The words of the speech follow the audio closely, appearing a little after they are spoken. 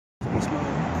beast mode.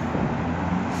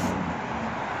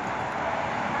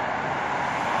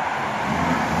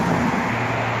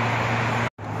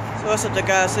 So what's up,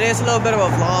 guys? Today's a little bit of a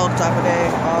vlog type of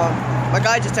day. My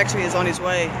guy just texted me he's on his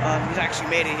way. He's actually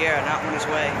made it here, not on his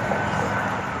way.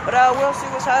 But we'll see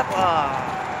what's happening.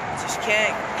 Just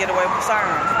can't get away with the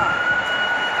sirens.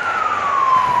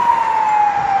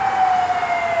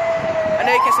 I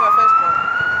know you can't see my face, but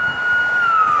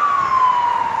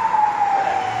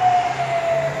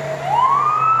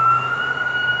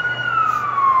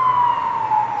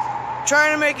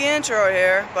trying to make an intro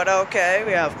here, but okay,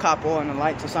 we have couple and the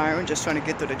lights of siren, just trying to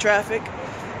get through the traffic.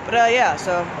 But yeah,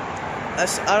 so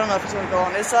I don't know if it's gonna go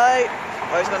on this side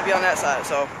or it's gonna be on that side.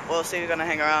 So we'll see. We're gonna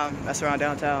hang around, mess around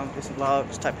downtown, do some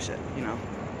vlogs, type of shit. You know,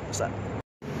 what's up?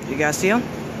 You guys see him?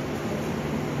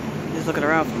 He's looking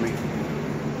around for me.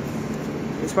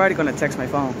 He's probably gonna text my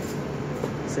phone.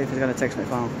 Let's see if he's gonna text my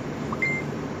phone.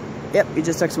 Yep, he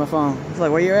just texted my phone. He's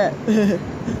like, where you at?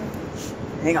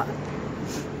 Hang on.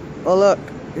 Oh look,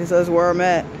 it says where I'm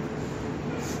at.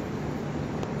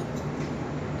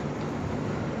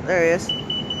 There he is.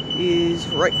 He's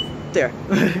right there.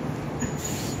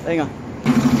 Hang on.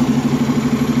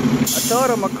 I told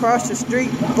him across the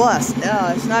street bus.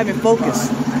 Yeah, it's not even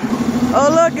focused. Oh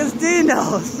look, it's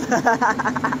Dino's.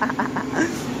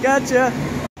 Gotcha.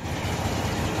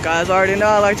 Guys already know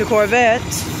I like the Corvette.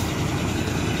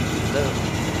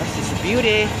 That's just a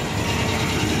beauty.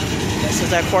 This is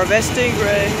that Corvette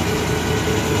Stingray.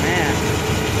 Man.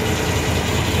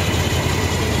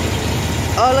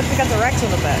 Oh, look, they got the Rex on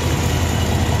the back.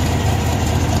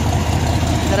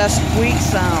 Look at that squeak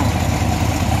sound.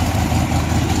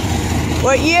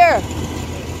 What year?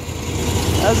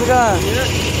 How's it going?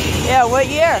 Yeah, what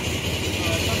year?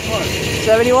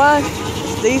 71?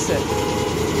 It's decent.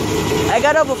 I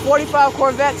got over 45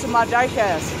 Corvettes in my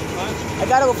diecast. I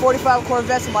got over 45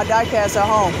 Corvettes in my diecast at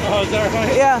home. Oh, is that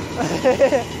right? Yeah.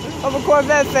 I'm a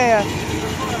Corvette fan.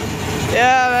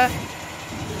 Yeah, man.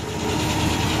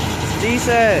 It's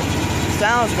decent.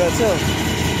 Sounds good, too.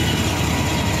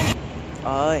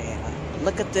 Oh, yeah.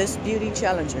 Look at this beauty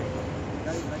Challenger.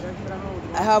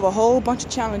 I have a whole bunch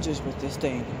of challenges with this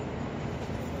thing.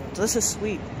 So this is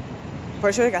sweet.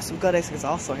 Pretty sure they got some good extras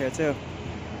also here, too.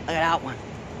 Look at that one.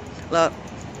 Look.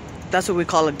 That's what we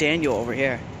call a Daniel over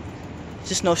here.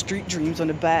 Just no street dreams on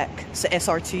the back. It's an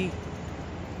SRT.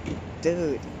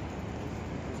 Dude.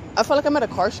 I feel like I'm at a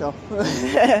car show.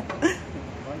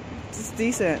 It's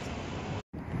decent.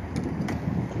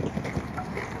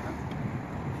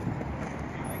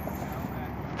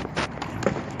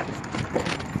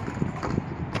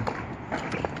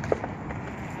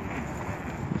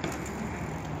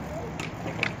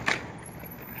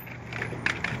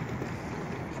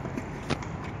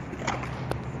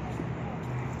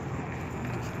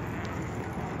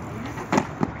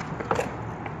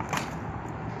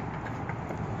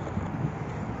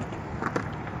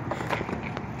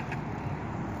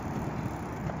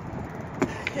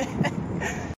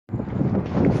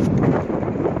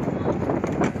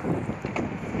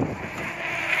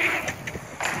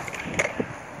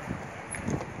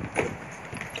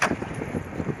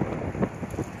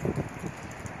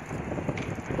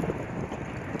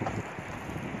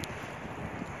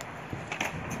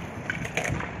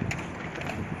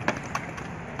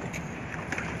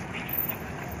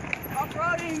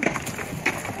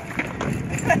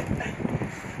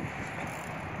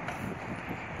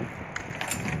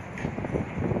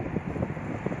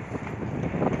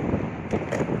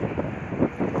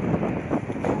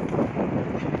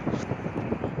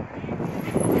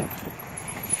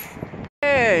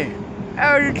 Hey,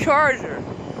 how's your charger?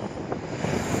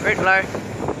 Great light.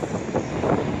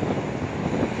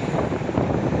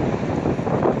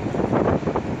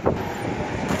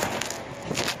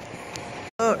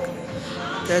 Look,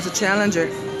 there's a Challenger.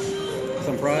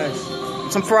 Some fries.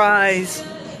 Some fries.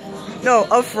 No,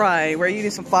 a fry. We're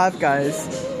eating some Five Guys.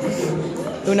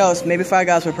 Who knows? Maybe Five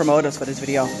Guys will promote us for this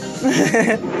video.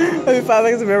 Maybe Five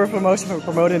Guys will be a promotion for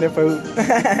promoting their food.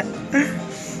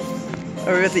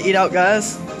 Are we about to eat out,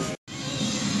 guys?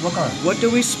 What car? What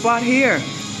do we spot here?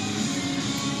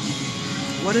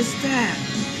 What is that?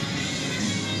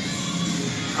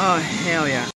 Oh, hell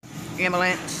yeah.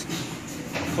 Ambulance.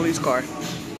 Police car.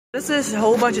 This is a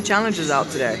whole bunch of challenges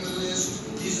out today.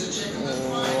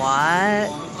 What?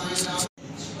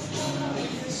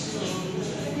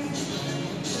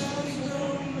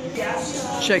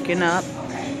 Checking up.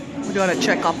 We're doing a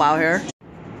checkup out here.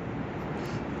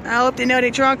 I hope they know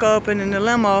their trunk open in the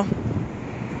limo.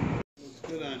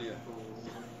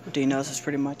 Dino's is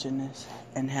pretty much in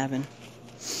heaven.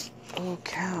 Oh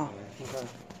cow.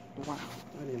 Wow.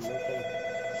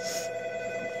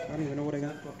 don't even know what I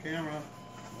got. Camera.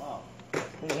 Wow.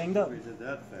 It hanged up. We did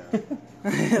that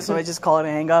fast. So I just call it a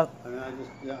hangout. I mean,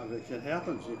 it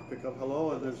happens. You pick up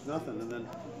hello and there's nothing, and then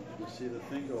you see the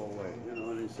thing go away, you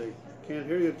know, and you say, can't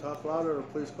hear you, talk louder, or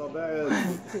please call back.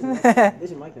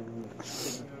 This is my thing.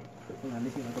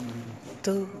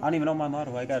 Dude, I don't even know my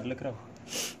model. I gotta look it up.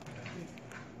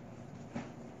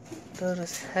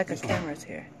 there's a heck of cameras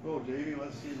here. Oh, Davey,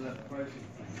 let's see that pricing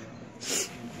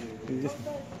thing. This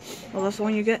Well, that's the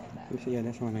one you get. yeah,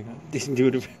 that's the one I got. This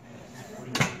dude.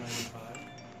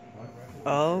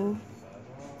 Oh,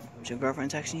 is your girlfriend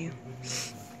texting you?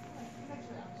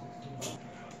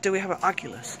 Do we have an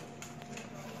Oculus?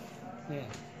 Yeah.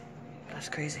 That's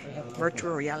crazy.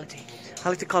 Virtual reality. I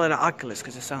like to call it an Oculus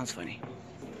because it sounds funny.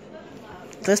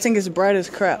 This thing is bright as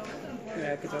crap.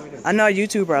 Yeah, I could tell you. I know a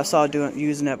YouTuber I saw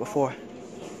using that before.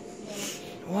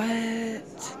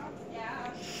 What?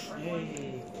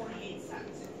 Hey.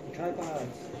 Tripod.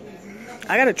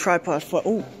 I got a tripod for.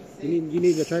 Oh, You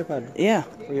need a tripod yeah,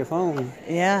 for your phone.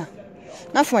 yeah.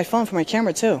 Not for my phone, for my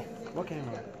camera too. What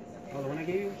camera? Oh, the one I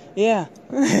gave you? Yeah,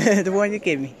 the one you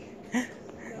gave me. I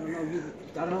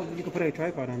don't know if you could put a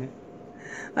tripod on it.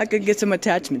 I could get some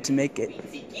attachment to make it.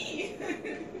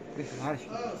 This is hot shit.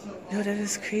 Yo, that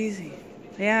is crazy.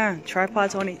 Yeah,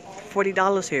 tripod's only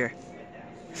 $40 here.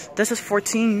 This is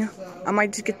 $14. I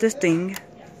might just get this thing,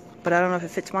 but I don't know if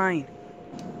it fits mine.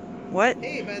 What?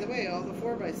 Hey, by the way, all the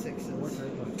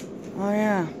 4x6s. Oh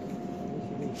yeah.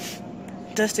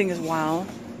 This thing is wild.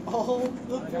 All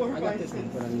the I got this one,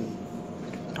 4x6s. but I mean,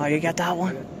 Oh, you got that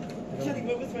one? Shadi,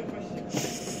 what was my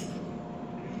question?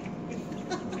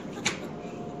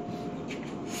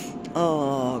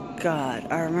 Oh God,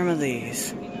 I remember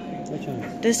these. which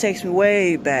one? This takes me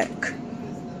way back.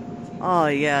 Oh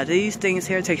yeah, these things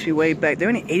here takes me way back. They're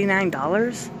only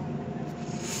 $89.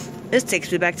 This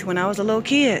takes me back to when I was a little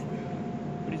kid.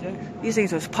 What is that? These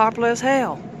things was popular as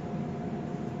hell.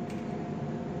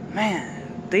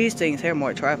 Man, these things here are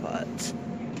more tripods.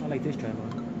 I like this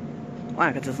tripod.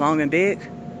 Why? Because it's long and big?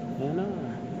 Yeah, no.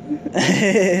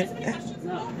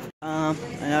 No.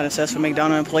 I know it says for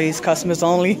McDonald's employees, customers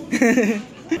only.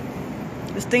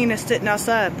 This thing that's sitting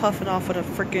outside puffing off with a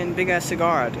freaking big ass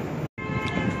cigar.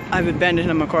 I've abandoned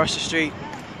him across the street.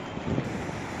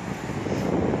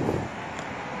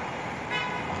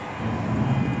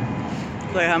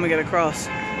 Look how I'm gonna get across.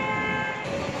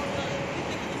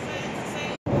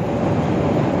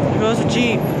 There goes a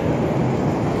Jeep.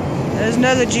 There's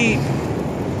another Jeep.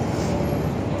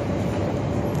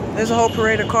 There's a whole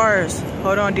parade of cars.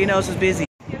 Hold on, Dino's is busy.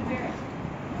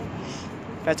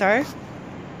 Fat tire?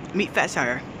 Meet fat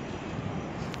tire.